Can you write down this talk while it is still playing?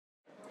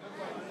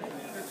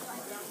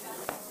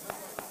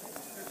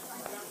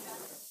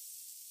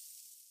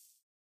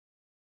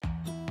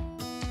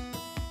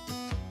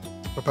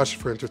My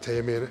passion for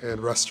entertainment and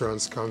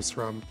restaurants comes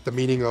from the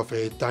meaning of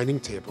a dining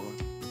table.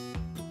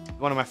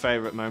 One of my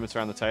favourite moments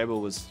around the table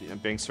was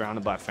being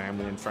surrounded by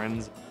family and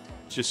friends,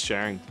 just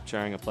sharing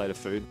a plate of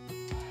food.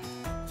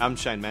 I'm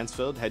Shayne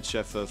Mansfield, head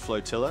chef for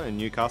Flotilla in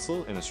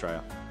Newcastle in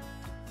Australia.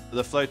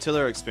 The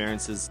Flotilla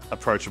experience is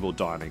approachable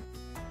dining.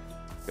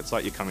 It's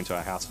like you're coming to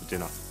our house for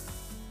dinner.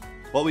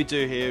 What we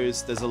do here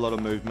is there's a lot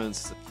of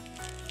movements,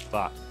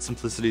 but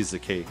simplicity is the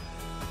key.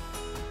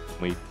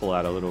 We pull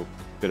out a little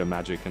bit of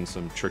magic and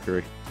some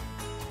trickery.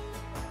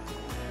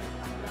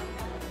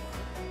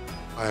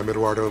 I am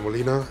Eduardo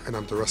Molina, and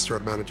I'm the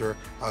restaurant manager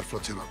at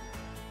Flotilla.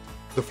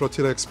 The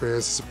Flotilla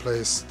experience is a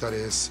place that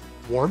is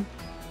warm,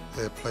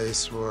 a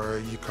place where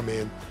you come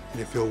in and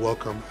you feel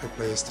welcome, a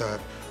place that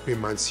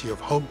reminds you of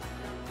home.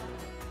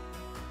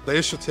 The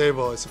Issho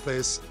table is a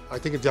place, I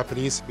think in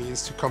Japanese,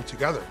 means to come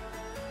together.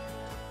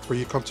 It's where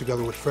you come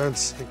together with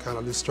friends and kind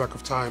of lose track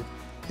of time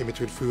in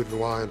between food and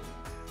wine,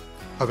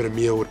 having a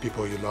meal with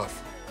people you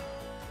love.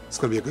 It's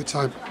going to be a good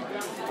time.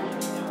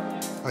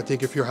 I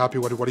think if you're happy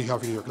with what you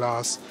have in your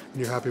glass and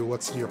you're happy with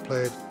what's in your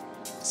plate,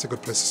 it's a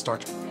good place to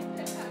start.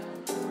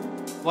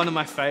 One of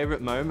my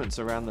favourite moments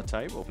around the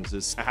table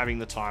is having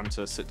the time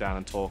to sit down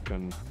and talk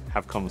and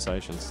have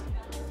conversations.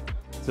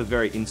 It's a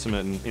very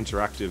intimate and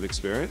interactive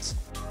experience.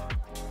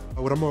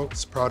 What I'm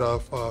most proud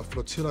of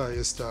Flotilla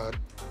is that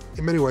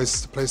in many ways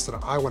it's the place that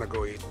I want to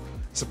go eat.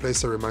 It's a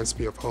place that reminds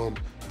me of home.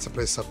 It's a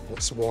place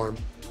that's warm,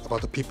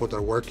 about the people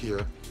that work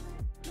here.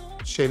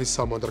 Shayne is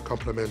someone that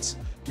complements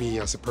me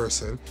as a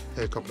person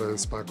and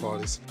complements my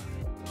qualities.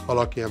 How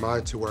lucky am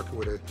I to work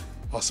with an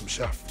awesome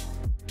chef?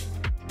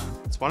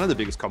 It's one of the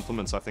biggest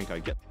compliments I think I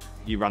get.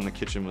 You run the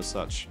kitchen with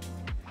such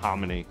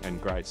harmony and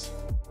grace.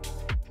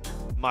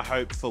 My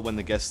hope for when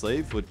the guests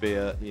leave would be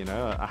a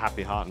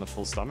happy heart and a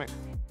full stomach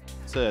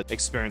to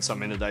experience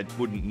something that they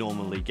wouldn't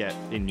normally get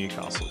in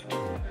Newcastle.